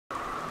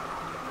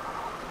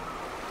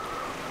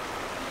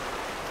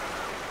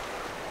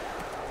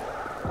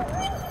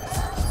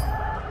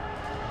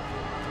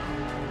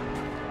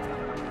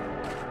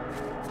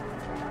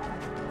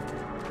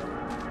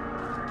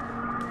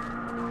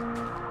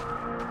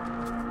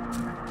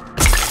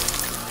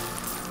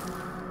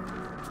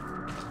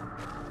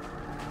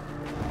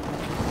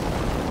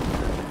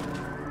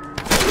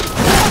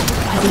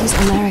Are these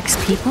Alaric's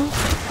people?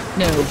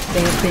 No,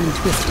 they have been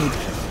twisted.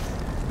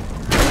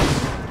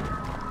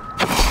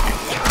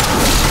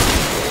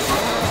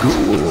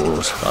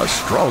 Ghouls are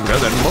stronger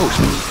than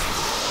most.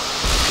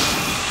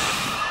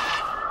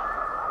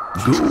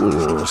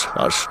 Ghouls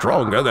are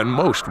stronger than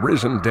most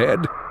risen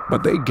dead,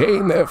 but they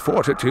gain their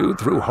fortitude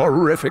through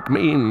horrific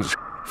means,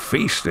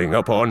 feasting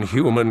upon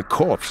human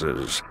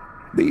corpses.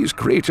 These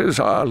creatures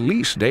are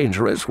least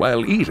dangerous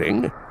while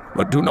eating,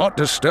 but do not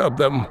disturb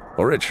them,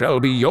 or it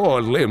shall be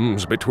your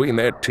limbs between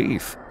their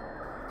teeth.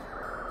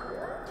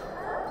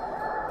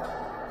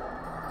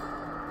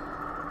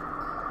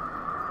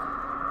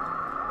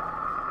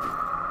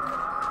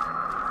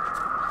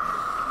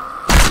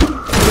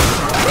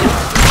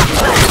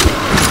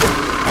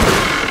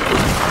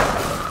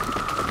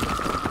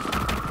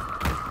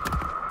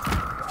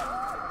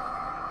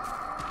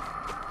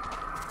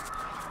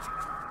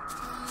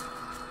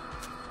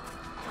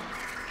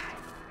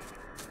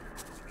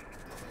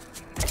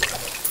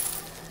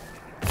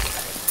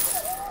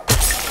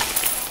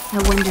 I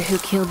wonder who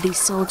killed these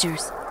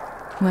soldiers.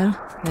 Well,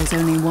 there's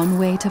only one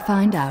way to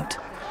find out.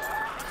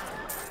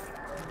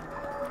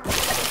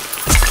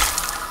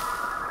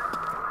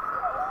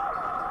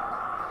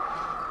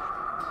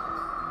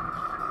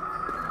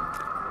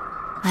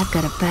 I've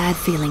got a bad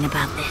feeling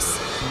about this.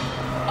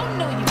 Oh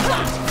no, you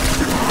don't!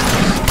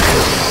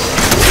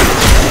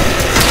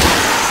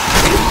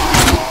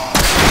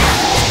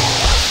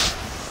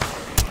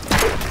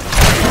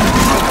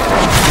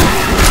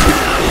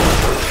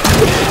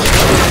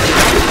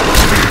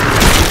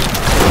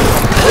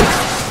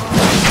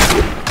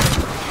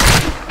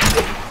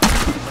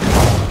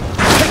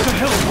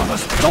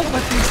 Don't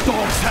let these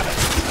dogs have it!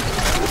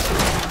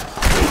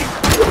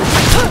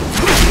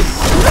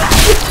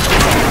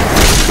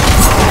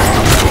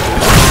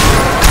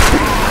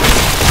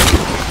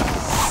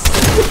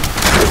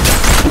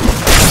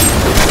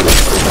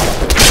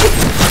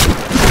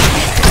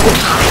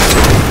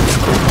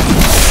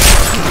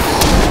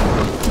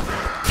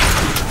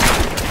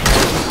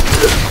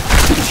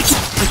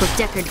 Uncle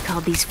Deckard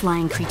called these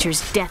flying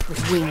creatures death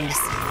with wings.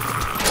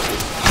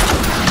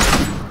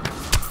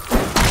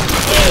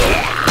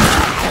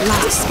 That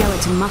last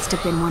skeleton must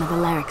have been one of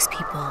Alaric's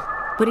people,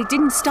 but it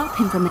didn't stop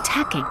him from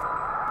attacking.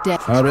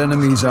 Our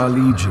enemies are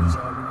legion,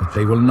 but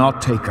they will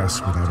not take us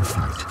without a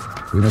fight.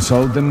 We must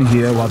hold them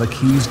here while the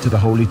keys to the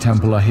Holy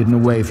Temple are hidden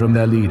away from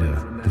their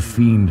leader, the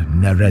fiend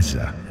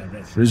Nereza.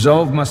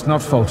 Resolve must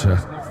not falter,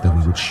 though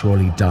we would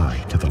surely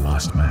die to the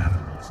last man.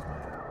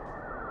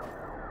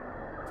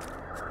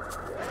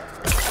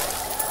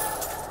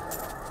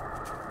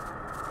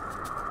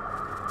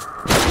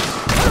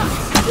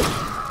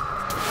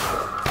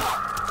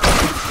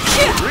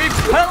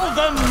 Repel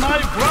them, my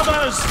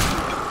brothers!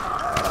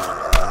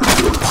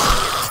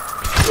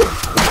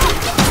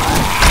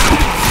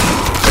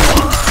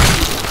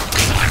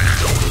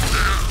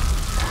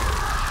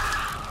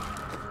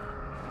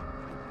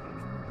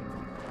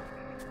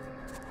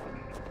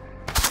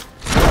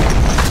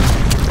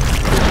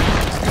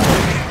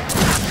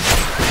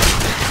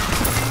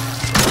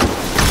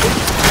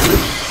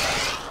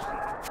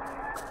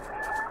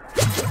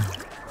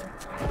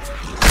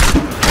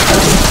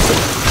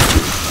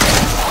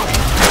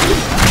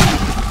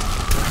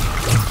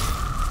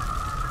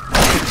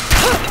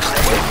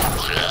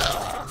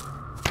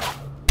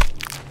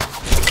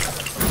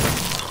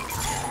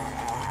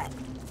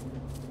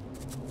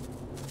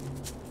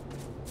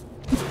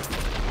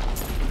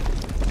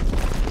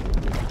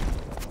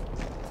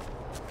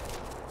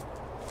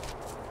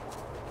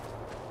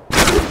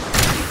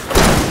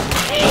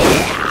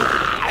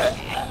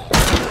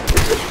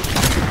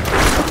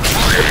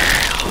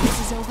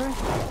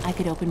 I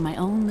could open my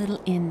own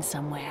little inn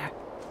somewhere,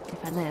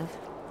 if I live.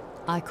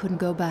 I couldn't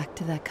go back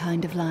to that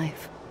kind of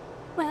life.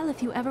 Well,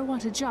 if you ever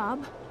want a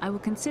job, I will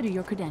consider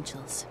your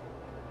credentials.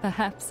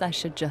 Perhaps I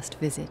should just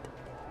visit.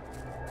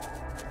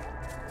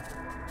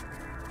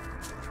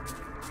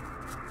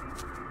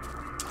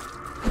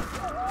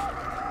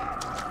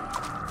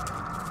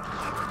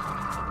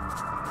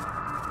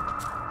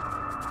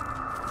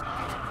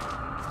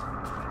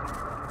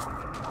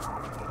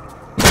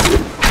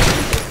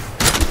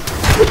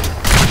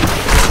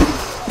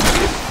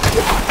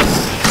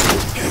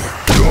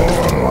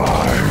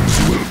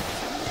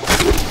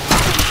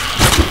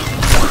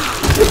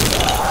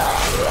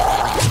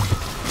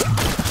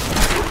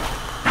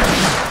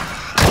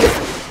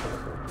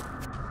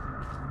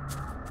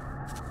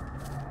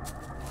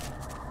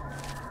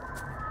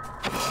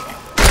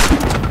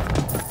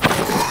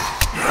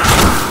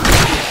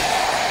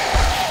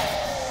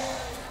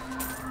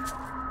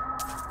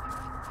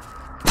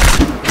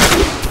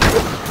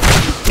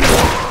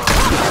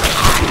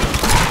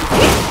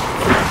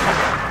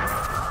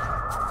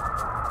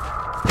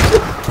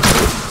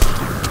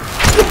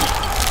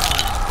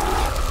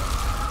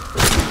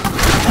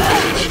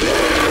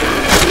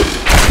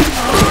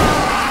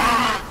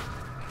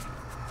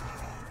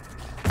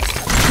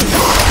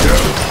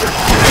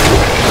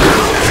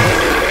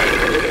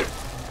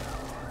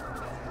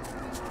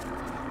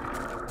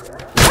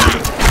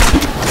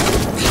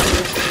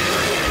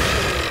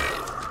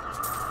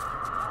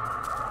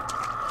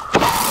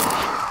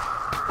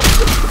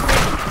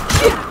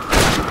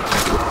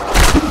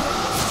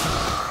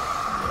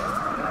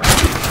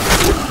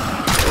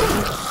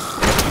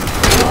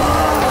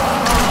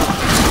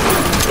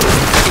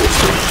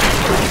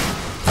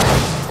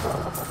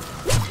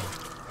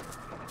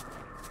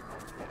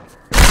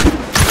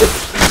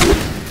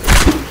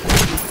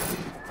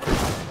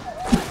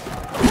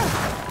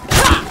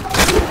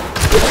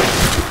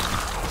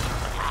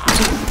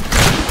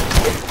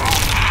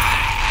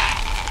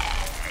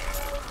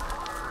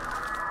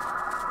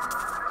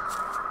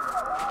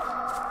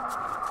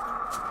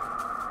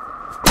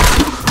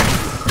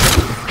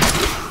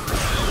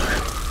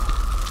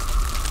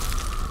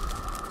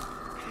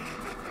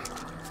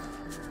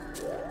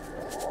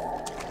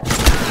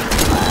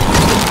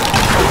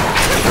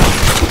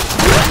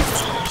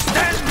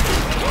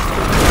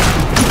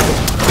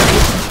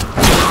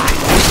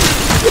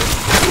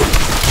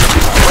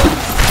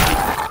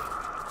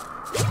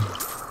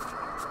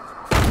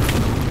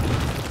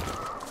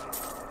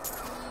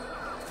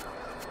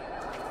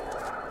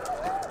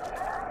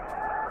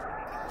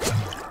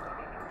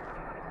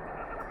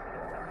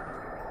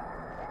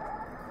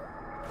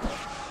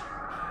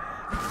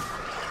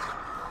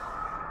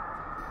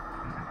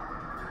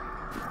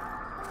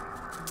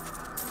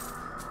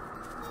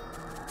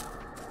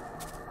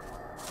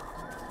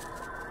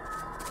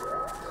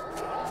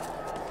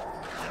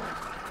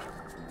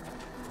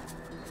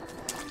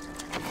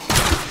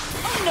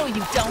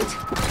 you don't!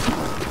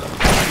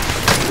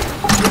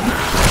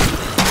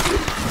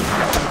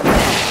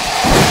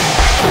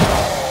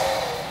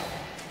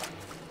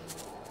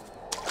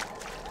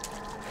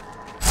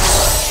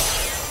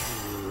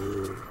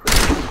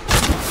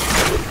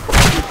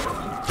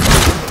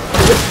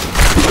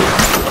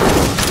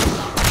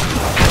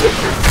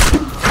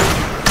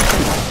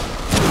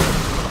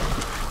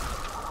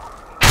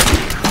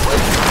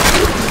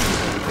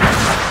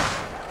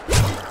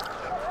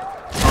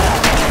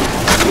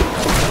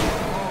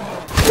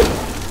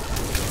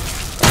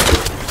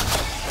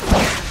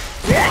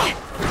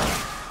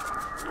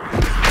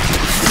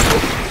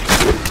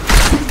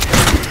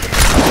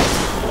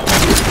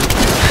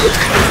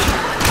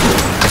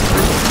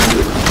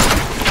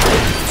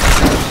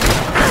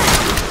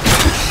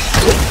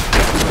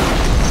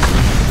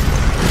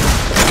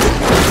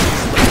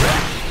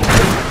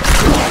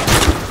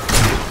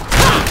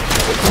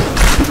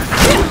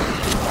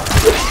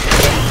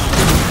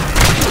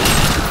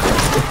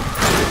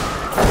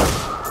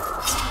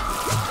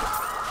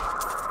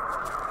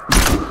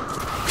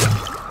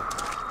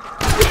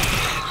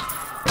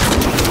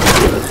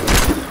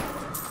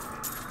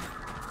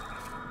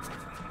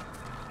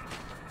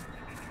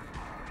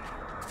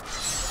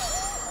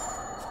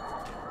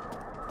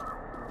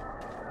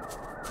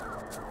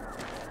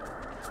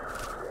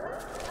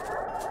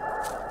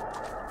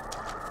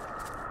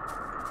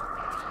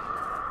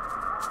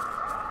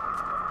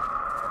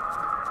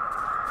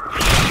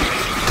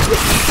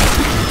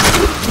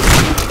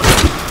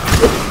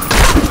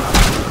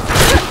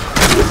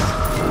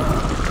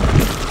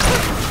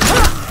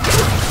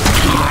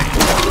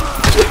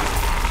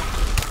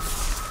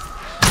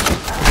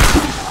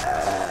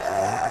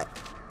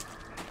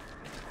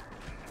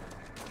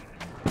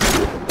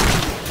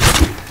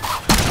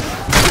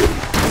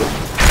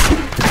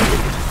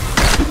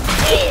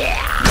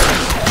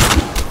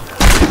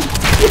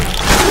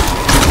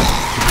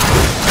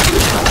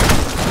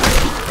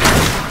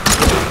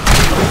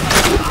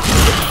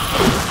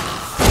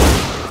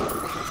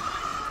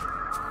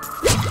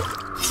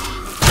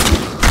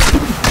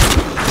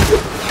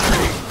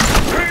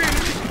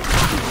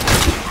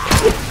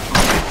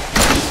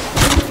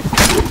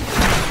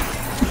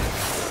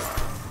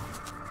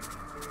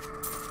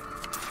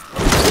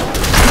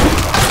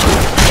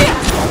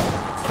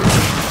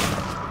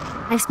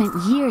 I've spent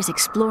years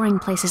exploring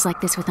places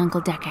like this with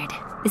Uncle Deckard.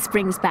 This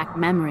brings back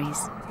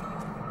memories.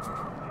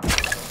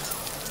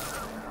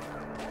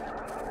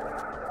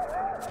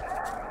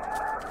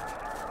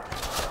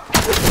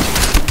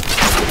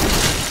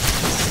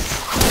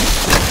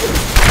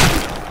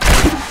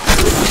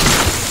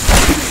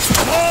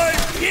 My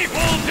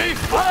people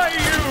defy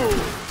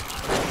you!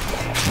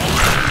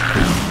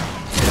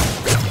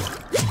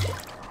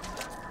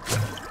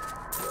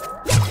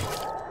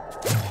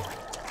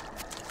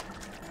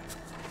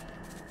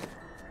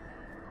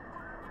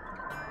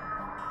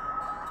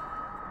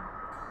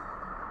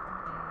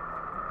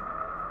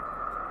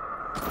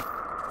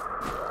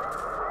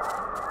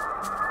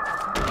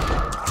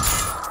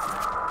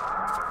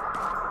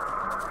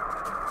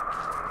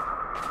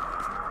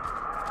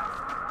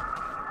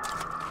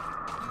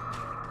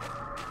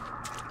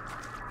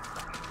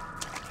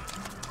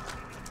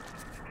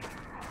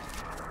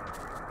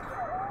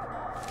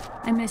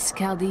 I miss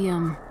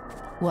Chaldeum.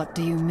 What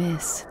do you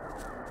miss?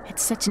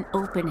 It's such an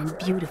open and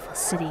beautiful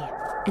city.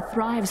 It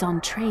thrives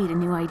on trade and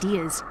new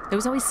ideas. There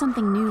was always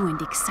something new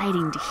and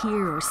exciting to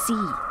hear or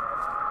see.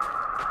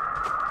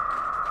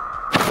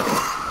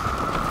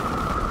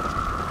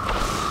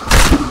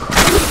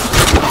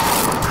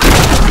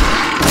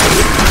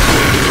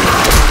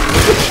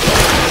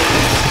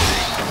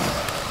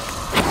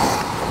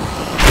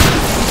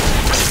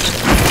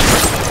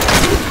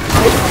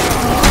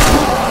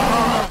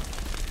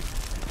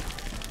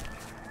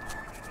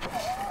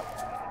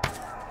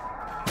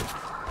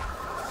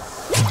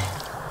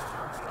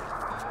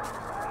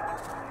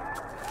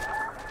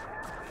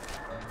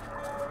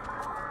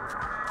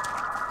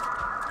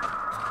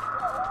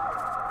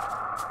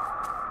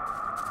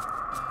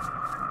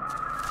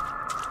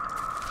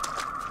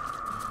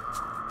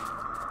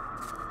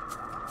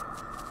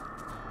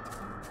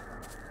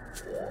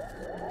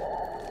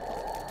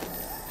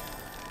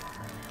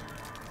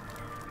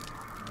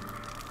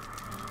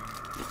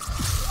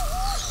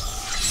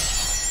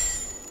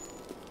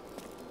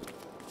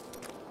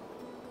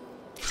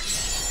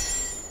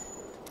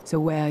 So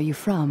where are you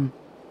from?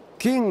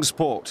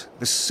 Kingsport,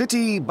 the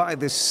city by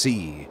the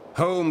sea,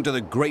 home to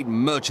the great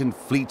merchant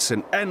fleets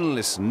and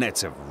endless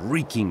nets of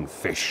reeking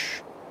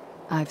fish.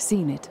 I've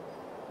seen it.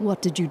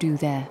 What did you do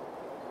there?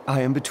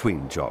 I am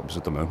between jobs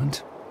at the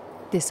moment.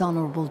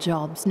 Dishonorable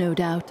jobs, no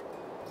doubt.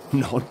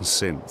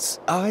 Nonsense.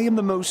 I am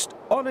the most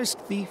honest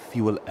thief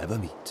you will ever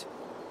meet.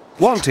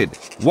 Wanted,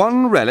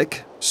 one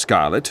relic,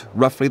 scarlet,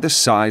 roughly the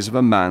size of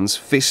a man's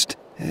fist.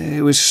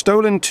 It was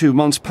stolen 2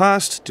 months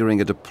past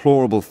during a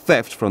deplorable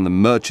theft from the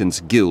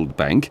Merchants Guild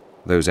Bank.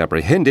 Those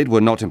apprehended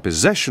were not in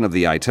possession of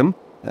the item.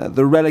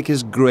 The relic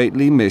is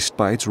greatly missed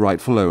by its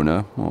rightful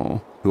owner,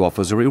 who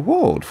offers a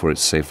reward for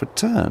its safe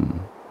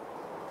return.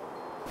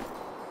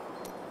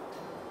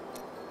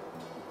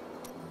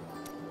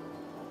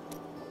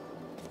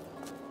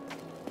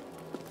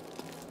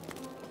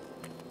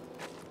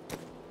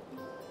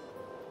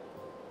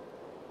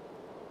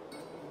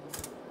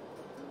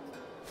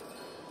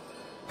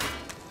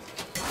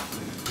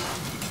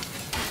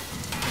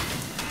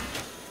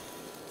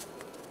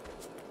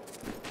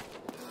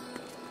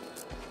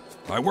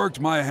 I worked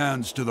my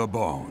hands to the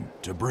bone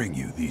to bring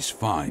you these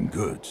fine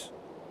goods.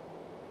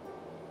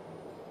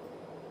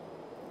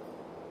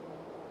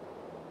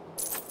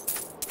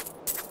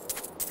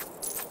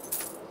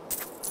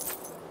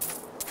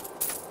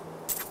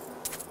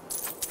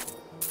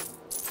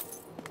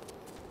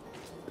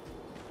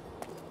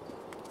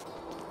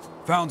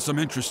 Found some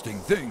interesting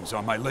things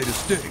on my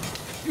latest dig.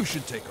 You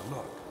should take a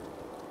look.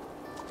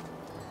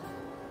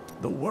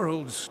 The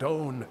World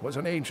Stone was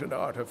an ancient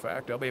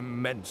artifact of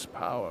immense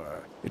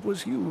power. It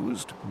was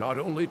used not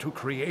only to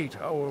create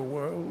our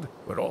world,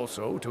 but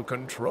also to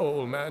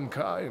control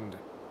mankind.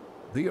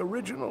 The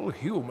original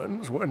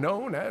humans were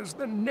known as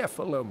the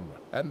Nephilim,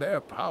 and their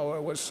power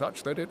was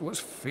such that it was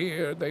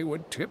feared they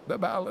would tip the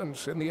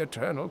balance in the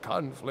eternal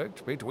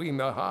conflict between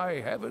the high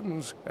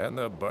heavens and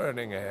the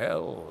burning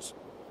hells.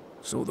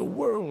 So the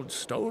World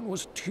Stone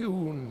was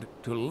tuned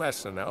to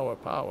lessen our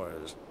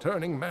powers,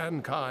 turning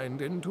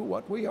mankind into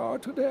what we are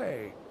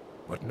today.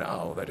 But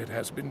now that it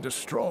has been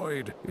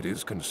destroyed, it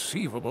is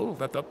conceivable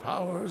that the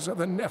powers of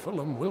the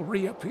Nephilim will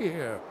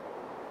reappear.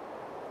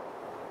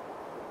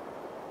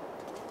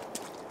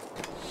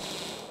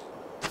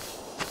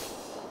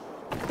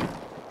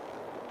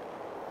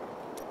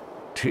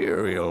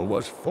 Tyrael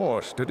was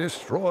forced to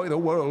destroy the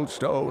World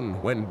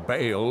Stone when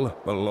Baal,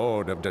 the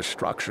Lord of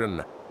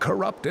Destruction,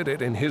 corrupted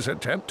it in his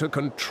attempt to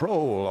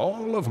control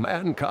all of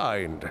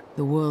mankind.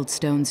 The World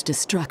Stone's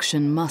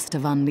destruction must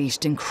have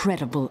unleashed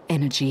incredible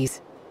energies.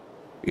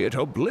 It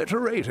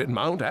obliterated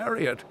Mount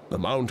Arreat, the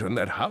mountain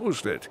that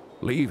housed it,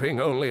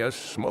 leaving only a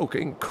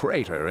smoking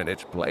crater in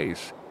its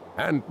place.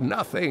 And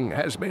nothing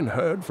has been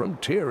heard from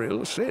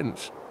Tyrael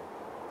since.